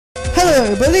Hello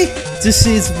everybody, this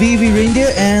is VV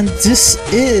Reindeer and this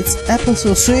is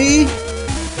episode 3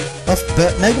 of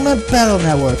Megaman Battle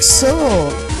Network. So,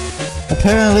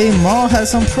 apparently Mom has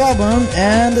some problem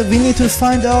and we need to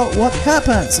find out what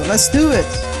happened, so let's do it.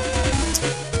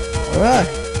 Alright.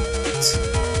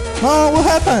 Mom, what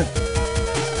happened?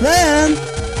 Dan!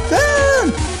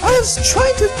 I was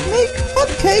trying to make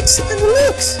hotcakes and it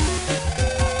looks.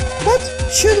 What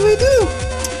should we do?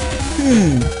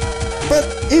 But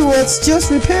it was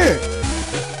just repaired.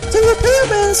 The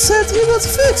repairman said it was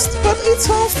fixed, but it's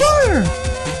on fire.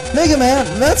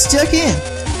 Megaman, let's check in.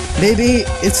 Maybe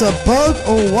it's a bug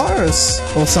or virus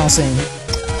or something.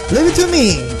 Leave it to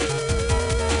me.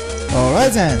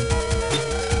 Alright then.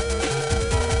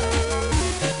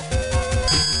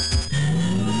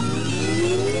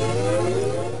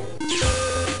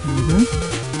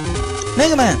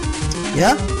 Megaman,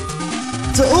 yeah?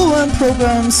 The old one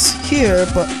program's here,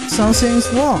 but something's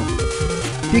wrong.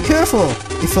 Be careful.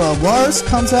 If a virus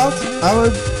comes out, I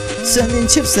will send in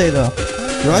chips data.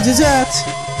 Roger that.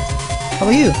 How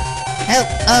about you? Help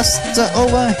us, the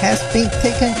old one has been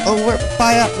taken over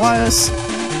by a virus.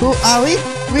 Who are we?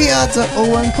 We are the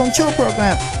old one control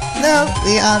program. No,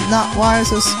 we are not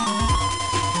viruses.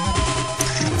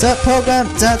 The program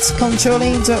that's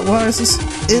controlling the viruses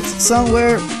is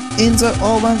somewhere in the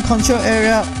old one control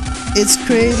area. It's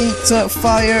creating the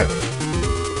fire.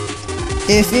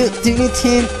 If you delete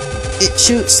him, it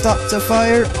should stop the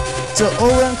fire. The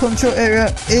old control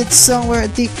area is somewhere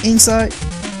deep inside.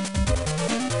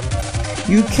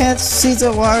 You can't see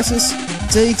the viruses,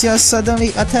 they just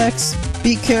suddenly attack.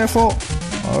 Be careful.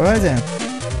 Alright then.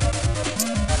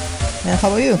 And how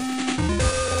about you?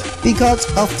 Because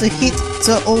of the heat,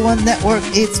 the old one network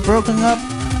is broken up.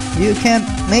 You can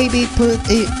maybe put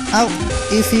it out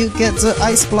if you get the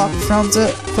ice block from the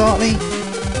falling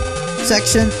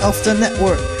section of the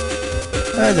network.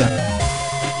 Alright then.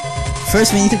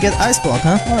 First we need to get ice block,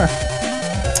 huh? Alright.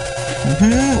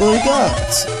 What we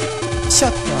got?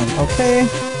 Shotgun, okay.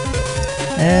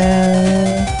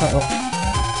 And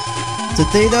the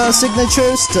data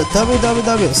signatures, the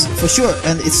wwws, for sure,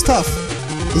 and it's tough.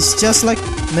 It's just like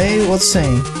May was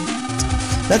saying.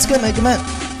 Let's go, Megaman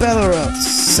Battle Route.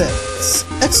 Set.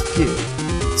 Execute.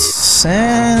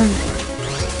 And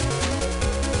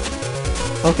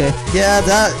okay,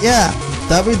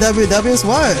 www's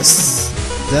virus.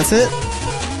 That's it.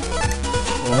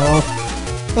 Oh,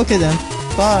 okay then.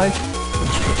 Bye.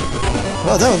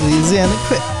 Well, that was easy and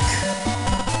quick.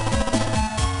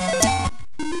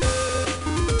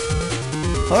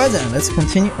 Alright then, let's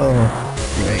continue. Oh,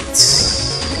 great.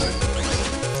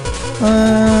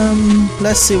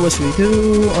 Let's see what we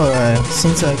do. Alright,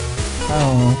 seems like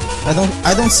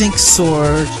I don't think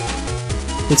sword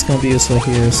it's gonna be useful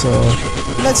here, so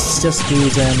let's just do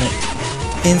them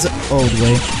in the old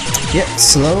way. Yep,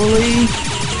 slowly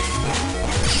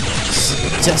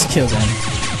just kill them.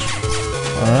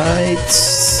 Alright,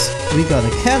 we got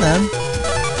a cannon.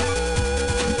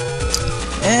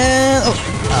 And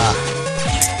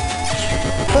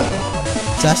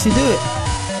that should do it.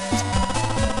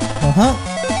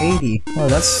 80. Oh,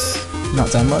 that's not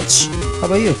that much. How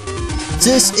about you?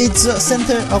 This is the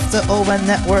center of the old one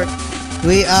network.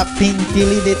 We are being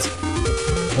deleted.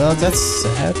 Well, that's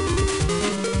sad.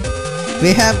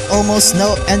 We have almost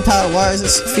no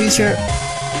antivirus feature.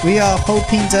 We are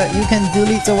hoping that you can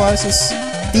delete the viruses.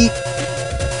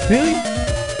 Really?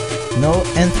 No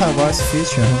antivirus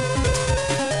feature,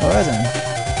 huh? Alright then.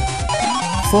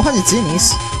 400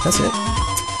 Zinnies. That's it.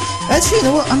 Actually,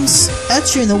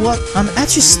 you know what? I'm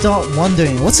actually start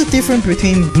wondering what's the difference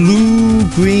between blue,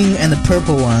 green, and the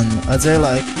purple one. Are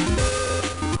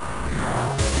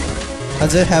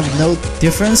they have no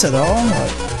difference at all?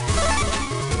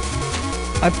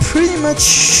 I'm pretty much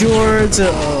sure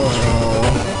the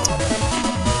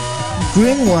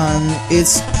green one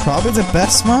is probably the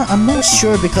best one. I'm not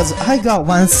sure because I got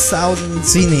 1000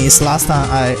 Zinnies last time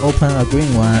I opened a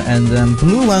green one, and then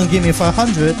blue one gave me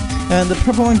 500 and the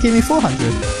purple one gave me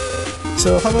 400.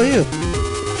 So how about you?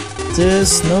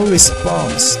 There's no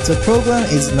response. The program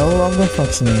is no longer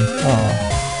functioning. Oh.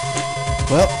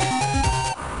 Well.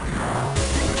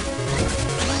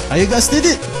 Oh, you guys did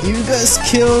it! You guys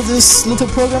killed this little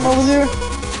program over there?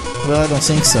 Well, I don't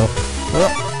think so. Well,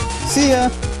 see ya!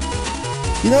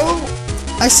 You know,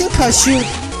 I think I should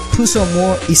put some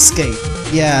more escape.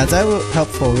 Yeah, that will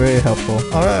helpful, very helpful.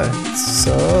 Alright,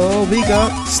 so we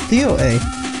got steel A.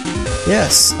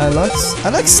 Yes, I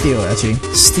like steel actually.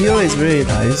 Steel is really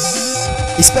nice.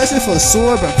 Especially for the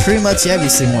sword, but pretty much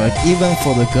everything works, even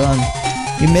for the gun.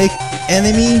 You make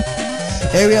enemy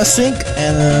area shrink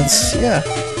and yeah.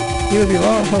 It would be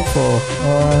more helpful.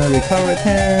 Recover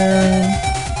 10.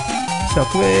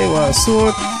 Shockwave, Wild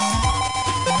Sword.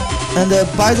 And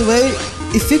by the way,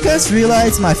 if you guys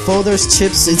realize my folder's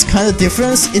chips is kind of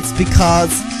different, it's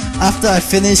because after I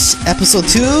finished episode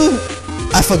 2,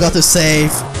 I forgot to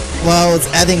save. While I was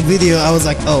adding video, I was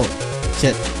like, oh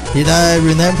shit, did I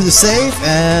remember to save?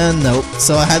 And nope,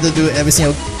 so I had to do everything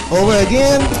over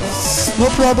again. No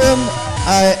problem,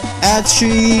 I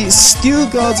actually still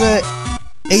got the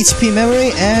HP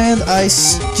memory and I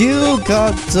still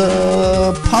got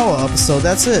the power up, so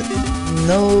that's it.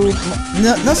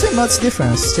 Nothing much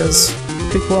difference, just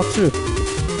quick walkthrough.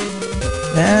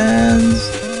 And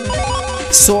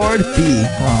sword B.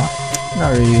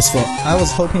 Not really useful. I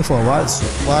was hoping for a wide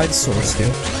sword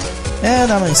still.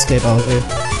 And I'm gonna escape out here.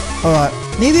 Alright,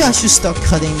 maybe I should stop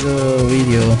cutting the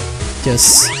video.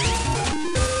 Just.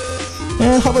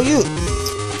 And how about you?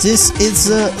 This is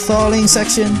the thawing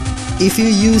section. If you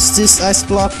use this ice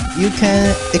block, you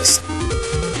can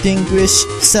extinguish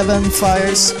 7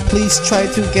 fires. Please try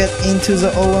to get into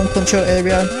the oven control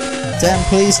area. Then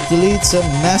please delete the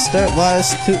master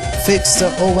wires to fix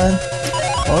the oven.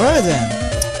 Alright then.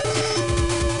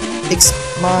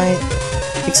 X-mine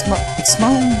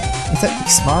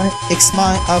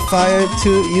are fired to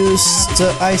use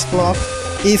the ice block.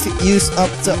 If you use up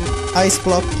the ice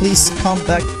block, please come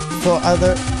back for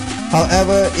other.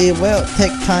 However, it will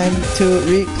take time to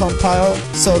recompile,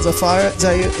 so the fire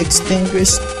that you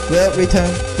extinguished will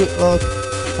return. Good luck.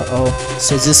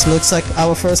 So this looks like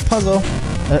our first puzzle.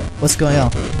 What's going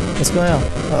on? What's going on?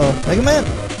 Megaman!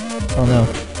 Oh no.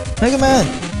 Megaman!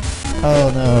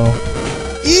 Oh no.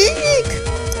 Eek!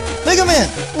 Megaman!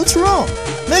 What's wrong?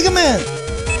 Megaman!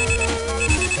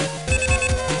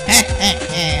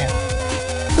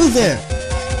 Who's there?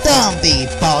 Don't be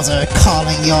bothered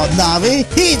calling your Navi.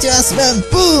 He just went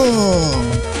boom!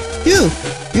 You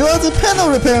are the panel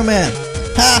repairman!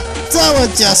 Ha! That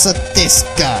was just a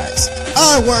disguise.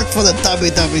 I work for the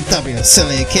WWW,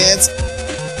 silly kids.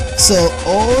 So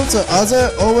all the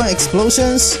other oven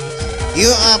explosions? You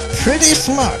are pretty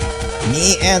smart.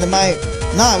 Me and my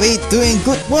Navi doing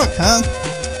good work, huh?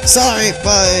 Sorry,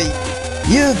 but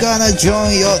you gonna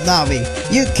join your Navi.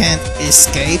 You can't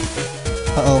escape.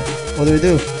 What do we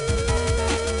do?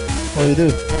 What do we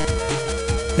do?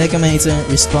 Megaman isn't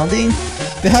responding.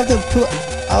 We have to put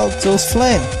out those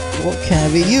flames. What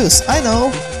can we use? I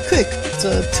know! Quick!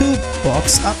 The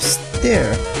toolbox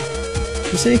upstairs.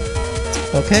 You see?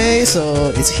 Okay,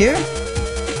 so it's here?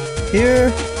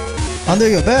 Here? Under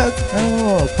your bed?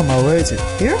 Oh, come on, where is it?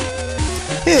 Here?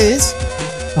 Here it is!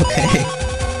 Okay.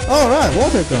 Alright,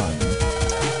 water gun.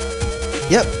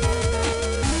 Yep.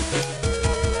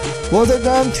 Water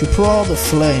gun to put out the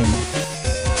flame.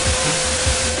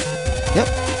 Yep.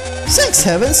 Thanks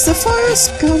heavens, the fire's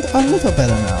gone a little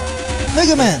better now.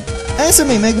 Megaman! Answer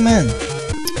me, Megaman!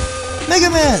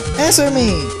 Megaman! Answer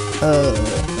me!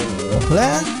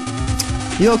 Lan?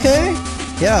 You okay?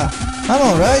 Yeah, I'm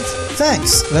alright.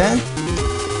 Thanks, Lan.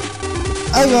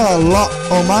 I got a lot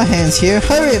on my hands here.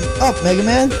 Hurry up,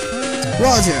 Megaman!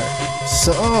 Roger!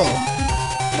 So...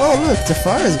 Oh look, the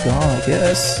fire is gone, I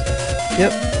guess.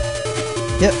 Yep.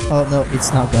 Oh no,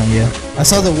 it's not gone yet. I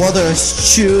saw the water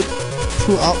shoot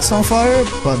put out some fire,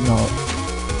 but no.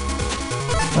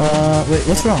 Wait,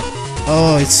 what's wrong?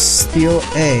 Oh, it's still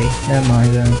A. Never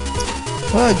mind then.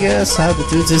 Well, I guess I have to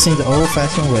do this in the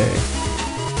old-fashioned way.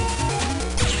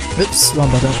 Oops, wrong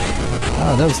button.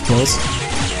 Ah, that was close.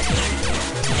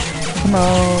 Come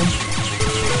on.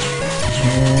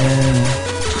 And...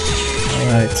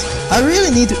 Alright. I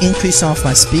really need to increase some of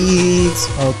my speeds.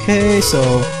 Okay,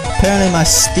 so apparently my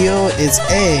steel is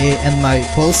A and my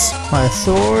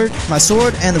sword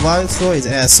and the wild sword is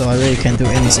S, so I really can't do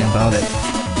anything about it.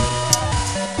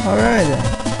 Alright then.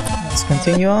 Let's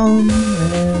continue on.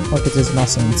 And okay, there's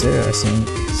nothing there, I think.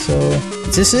 So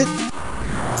is this it?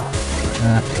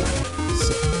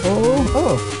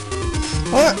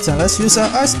 Alright, then let's use our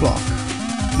ice block.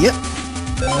 Yep.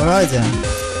 Alright then.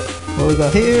 What we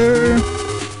got here?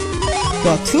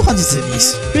 Got 200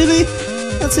 cities. Really?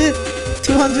 That's it?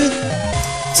 200?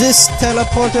 This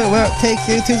teleporter will take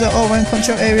you to the oven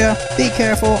control area. Be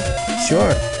careful.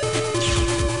 Sure.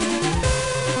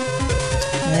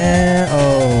 And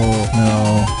oh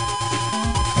no.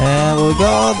 And we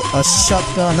got a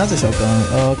shotgun, another shotgun.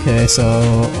 Okay, so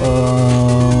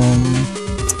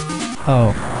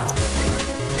oh,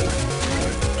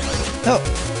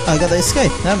 I gotta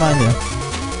escape. Never mind then.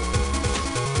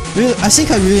 Really, I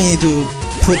think I really need to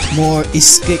put more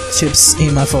escape chips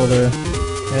in my folder.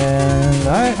 And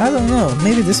I don't know.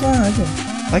 Maybe this one.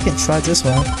 I can try this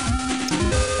one.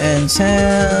 And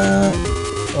then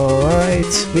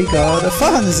Alright, we got a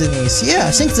 500 Zinnies. Yeah,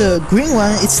 I think the green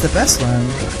one is the best one.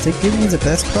 They give me the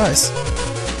best price.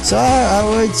 So I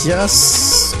will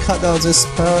just cut out this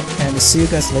part and see you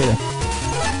guys later.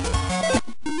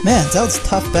 Man, that was a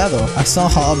tough battle. I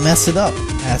somehow messed it up,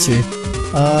 actually.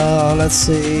 Let's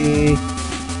see.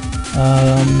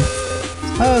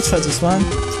 I'll try this one.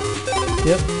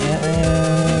 Yep.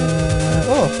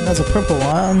 Oh, that's a purple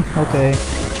one. Okay.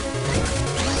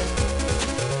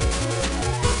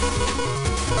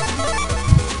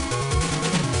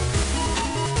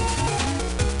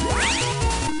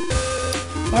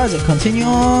 Alright, then continue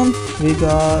on. We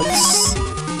got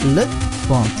Lit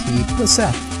Bomb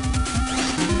T%.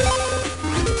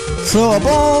 Throw a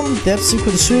bomb, Depth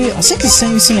Secret 3. I think it's the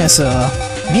same thing as a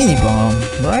mini bomb,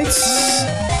 right?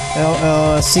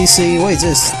 LLCC, what is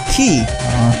this? T.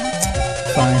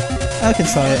 Fine. I can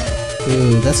try it.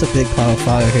 Ooh, that's a big pile of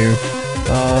fire here.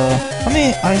 How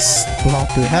many ice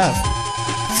blocks do we have?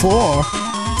 4.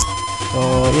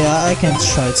 Oh, yeah, I can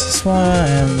try this one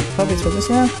and probably try this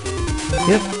one.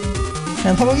 Yep.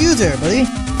 And how about you there, buddy?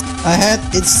 I had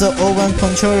it's the O1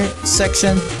 control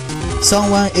section.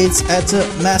 Someone is at the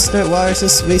master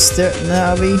viruses with their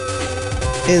Navi.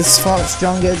 It's far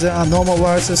stronger than our normal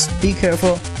viruses. Be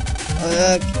careful.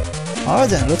 Alright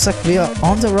then, looks like we are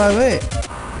on the right way.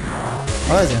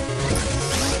 Alright then.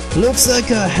 Looks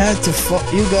like I had to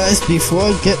fight you guys before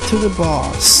I get to the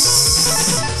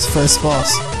boss. First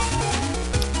boss.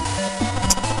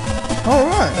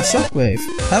 Alright, a shockwave.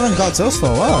 Haven't got those for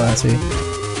a while actually.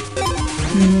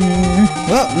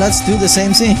 Well, let's do the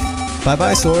same thing. Bye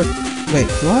bye sword. Wait,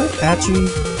 do I actually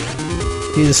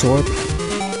need a sword?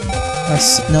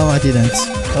 No, I didn't.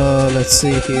 Let's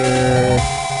see here.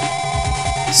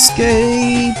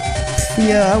 Escape.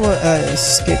 Yeah, I will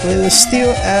escape later.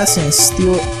 Steal S and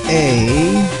steal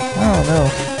A. I don't know.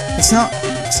 It's not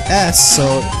S,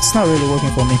 so it's not really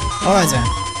working for me. Alright then.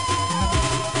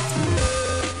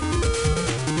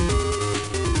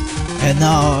 And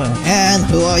now, and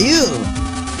who are you?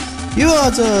 You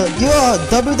are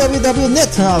www.net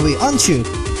Navi, aren't you?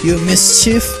 You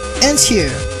mischief ant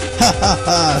here. Ha ha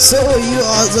ha, so you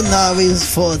are the Navis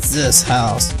for this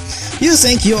house. You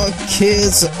think your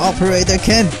kid's operator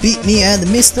can beat me and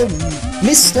Mr.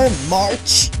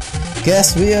 March?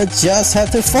 Guess we'll just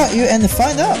have to fight you and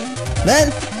find out.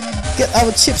 Then, get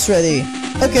our chips ready.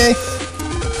 Okay.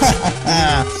 Ha ha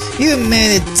ha, you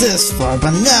made it this far,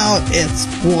 but now it's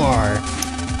war.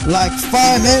 Like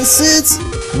fireman says,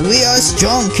 we are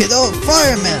strong kiddo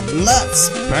firemen, let's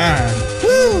burn!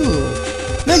 Woo!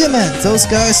 Megaman, those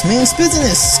guys means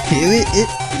business, give it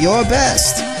your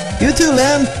best. You too,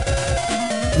 Lamb.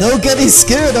 No getting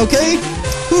scared, okay?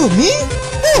 Who, me?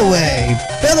 No way!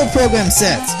 Battle program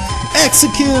set!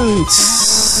 Execute!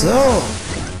 So...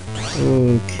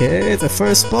 Okay, the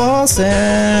first boss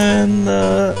and...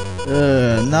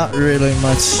 not really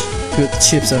much good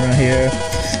chips around here.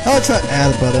 I'll try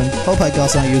add button. Hope I got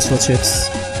some useful chips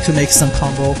to make some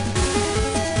combo.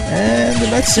 And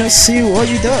let's just see what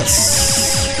he does.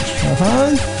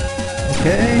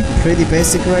 Okay, pretty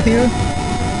basic right here.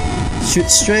 Shoot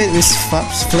straight with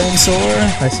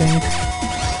flamethrower, I think.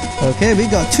 Okay, we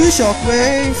got 2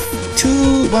 shockwave,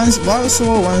 1 water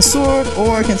sword, 1 sword,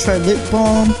 or I can try lip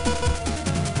bomb.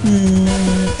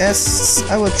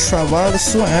 I will try water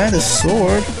sword and a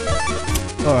sword.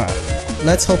 Alright.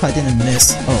 Let's hope I didn't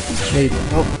miss. Oh, wait.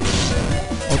 Oh.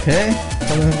 Okay.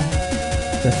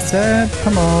 That's that.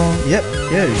 Come on. Yep.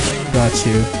 Yeah. Got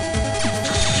you.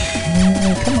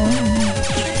 Come on.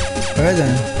 Alright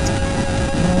then.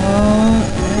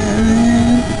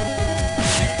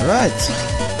 Right.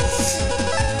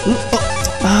 Oh.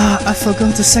 I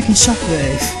forgot the second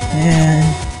shockwave. Man.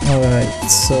 Alright.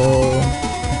 So.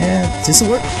 Yeah. This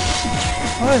will work.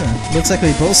 Alright then. Looks like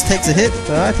we both take the hit,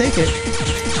 but I take it.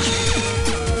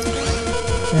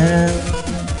 And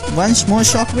 1 more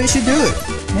shockwave should do it.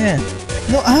 Yeah.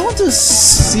 No, I want to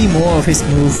see more of his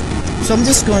move. So I'm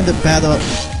just going to battle.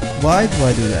 Why do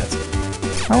I do that?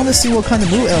 I want to see what kind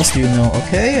of move else do you know.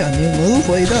 Okay, a new move,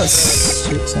 what he does.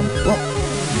 Shoot some.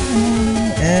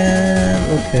 And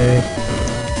okay.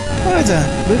 Alright then.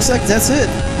 Looks like that's it.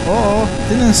 Oh,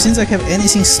 didn't seem like I have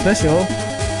anything special.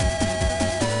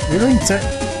 Really?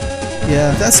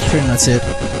 Yeah, that's pretty much it.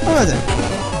 Alright then.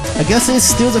 I guess it's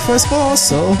still the first boss,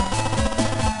 so...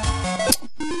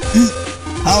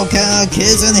 How can our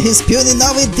kids and his puny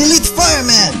Navi delete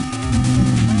fireman?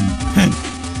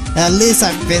 At least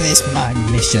I finished my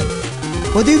mission.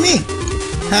 What do you mean?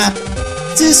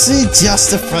 This is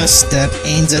just the first step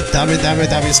in the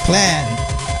WWW's plan.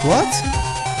 What?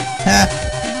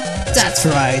 That's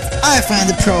right. I found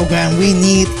the program we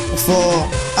need for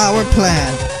our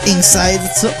plan. inside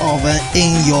the oven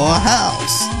in your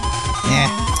house.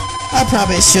 I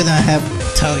probably shouldn't have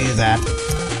told you that.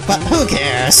 But who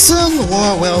cares? Soon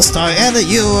war will start and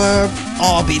you will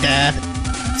all be dead.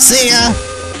 See ya!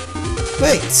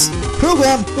 Wait,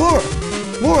 program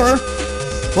war?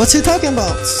 What's he talking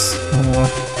about?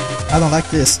 I don't like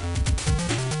this.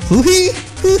 Hoo-hee,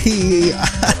 hoo-hee,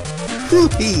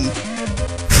 hoo-hee.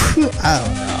 I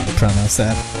don't know how to pronounce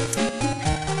that.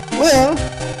 Well,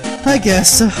 I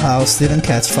guess the house didn't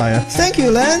catch fire. Thank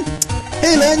you, Len.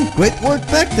 Hey, Len, great work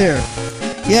back there.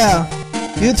 Yeah,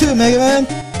 you too, Megaman.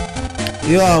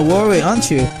 You are worried, aren't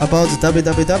you, about the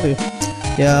WWW?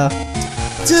 Yeah,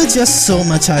 there's just so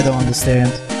much I don't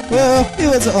understand. Well, it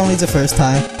was only the first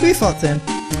time we fought them.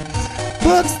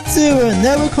 But they will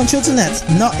never control the net,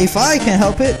 not if I can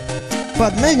help it.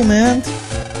 But Megaman,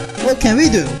 what can we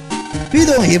do? We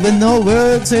don't even know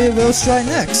where they will strike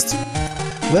next.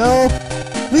 Well,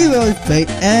 we will wait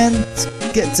and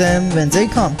get them when they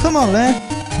come. Come on, Len.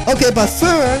 Okay, but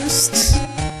first...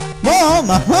 Mom,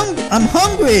 I'm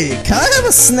hungry. Can I have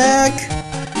a snack?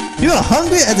 You are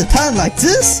hungry at a time like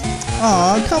this?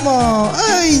 Aw, come on.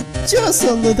 Just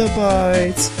a little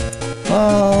bite.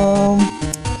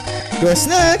 Your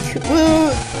snack?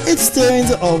 Well, it's still in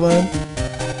the oven.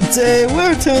 They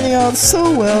were turning out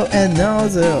so well and now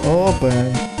they're all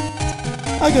burned.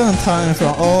 I got time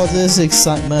for all this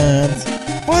excitement.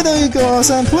 Why don't you go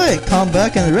outside and play? Come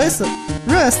back and rest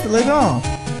later on.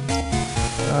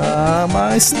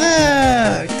 My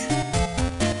snack!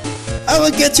 I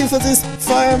will get you for this,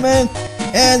 fireman!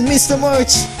 And Mr.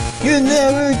 March! You're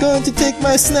never going to take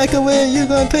my snack away, you're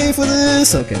gonna pay for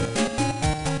this! Okay.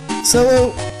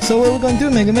 So what we're gonna do,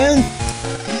 Megaman?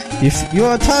 If you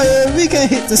are tired, we can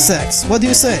hit the sacks. What do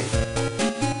you say?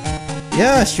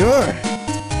 Yeah, sure.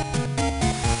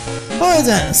 Alright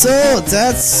then, so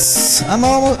that's... I'm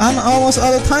almost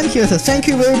out of time here, so thank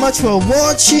you very much for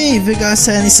watching. If you guys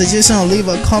have any suggestions, leave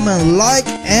a comment, like,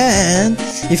 and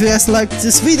if you guys like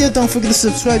this video, don't forget to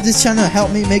subscribe to this channel,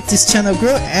 help me make this channel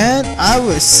grow, and I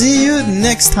will see you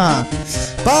next time.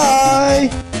 Bye!